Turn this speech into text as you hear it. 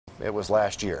It was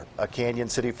last year. A Canyon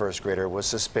City first grader was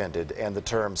suspended, and the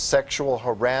term sexual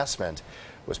harassment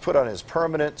was put on his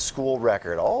permanent school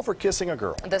record, all for kissing a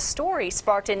girl. The story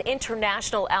sparked an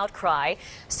international outcry,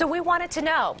 so we wanted to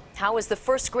know, how is the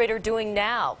first grader doing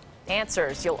now?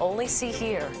 Answers you'll only see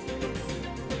here.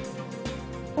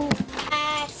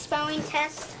 Spelling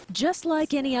test. Just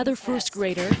like any other first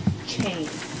grader,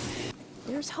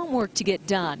 there's homework to get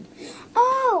done.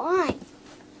 Oh, on.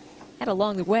 And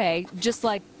along the way, just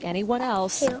like anyone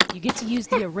else, you get to use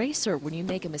the eraser when you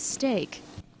make a mistake.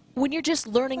 When you're just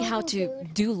learning how to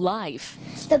do life.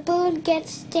 The bird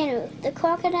gets dinner. The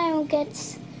crocodile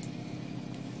gets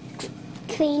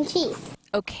clean teeth.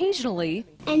 Occasionally,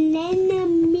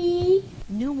 Anemone.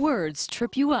 new words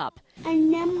trip you up.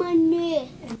 Anemone.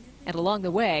 And along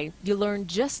the way, you learn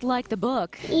just like the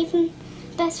book. Even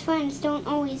best friends don't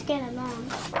always get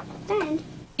along. And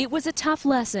It was a tough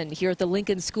lesson here at the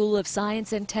Lincoln School of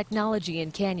Science and Technology in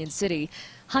Canyon City.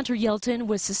 Hunter Yelton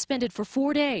was suspended for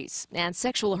 4 days and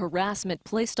sexual harassment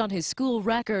placed on his school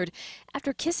record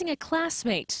after kissing a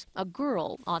classmate, a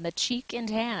girl, on the cheek and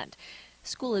hand.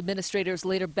 School administrators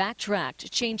later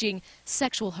backtracked, changing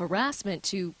sexual harassment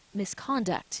to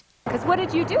misconduct. Because what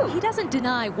did you do? He doesn't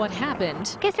deny what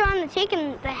happened. kiss her on the cheek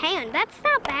and the hand. That's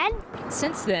not bad.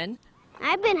 Since then,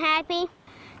 I've been happy.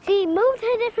 She moved to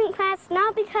a different class,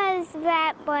 not because of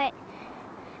that, but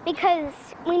because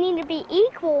we need to be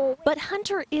equal. but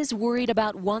Hunter is worried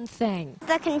about one thing.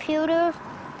 The computer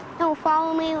don't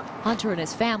follow me. Hunter and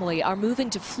his family are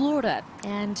moving to Florida,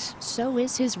 and so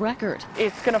is his record.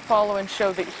 It's going to follow and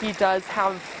show that he does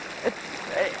have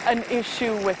an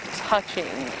issue with touching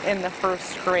in the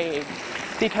first grade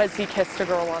because he kissed a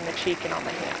girl on the cheek and on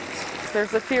the hand.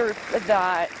 There's a fear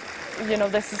that, you know,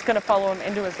 this is going to follow him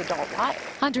into his adult life.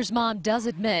 Hunter's mom does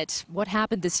admit what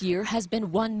happened this year has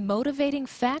been one motivating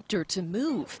factor to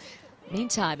move.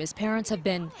 Meantime, his parents have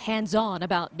been hands-on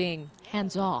about being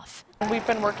hands-off. We've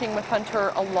been working with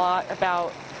Hunter a lot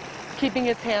about keeping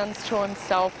his hands to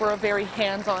himself. We're a very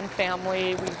hands-on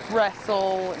family. We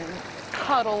wrestle and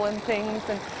cuddle and things,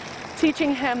 and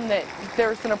teaching him that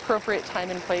there's an appropriate time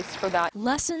and place for that.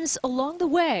 Lessons along the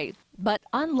way, but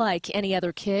unlike any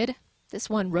other kid, this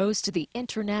one rose to the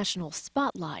international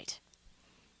spotlight.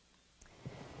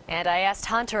 And I asked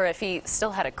Hunter if he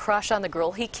still had a crush on the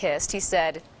girl he kissed. He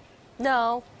said,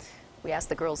 no. We asked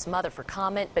the girl's mother for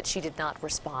comment, but she did not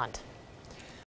respond.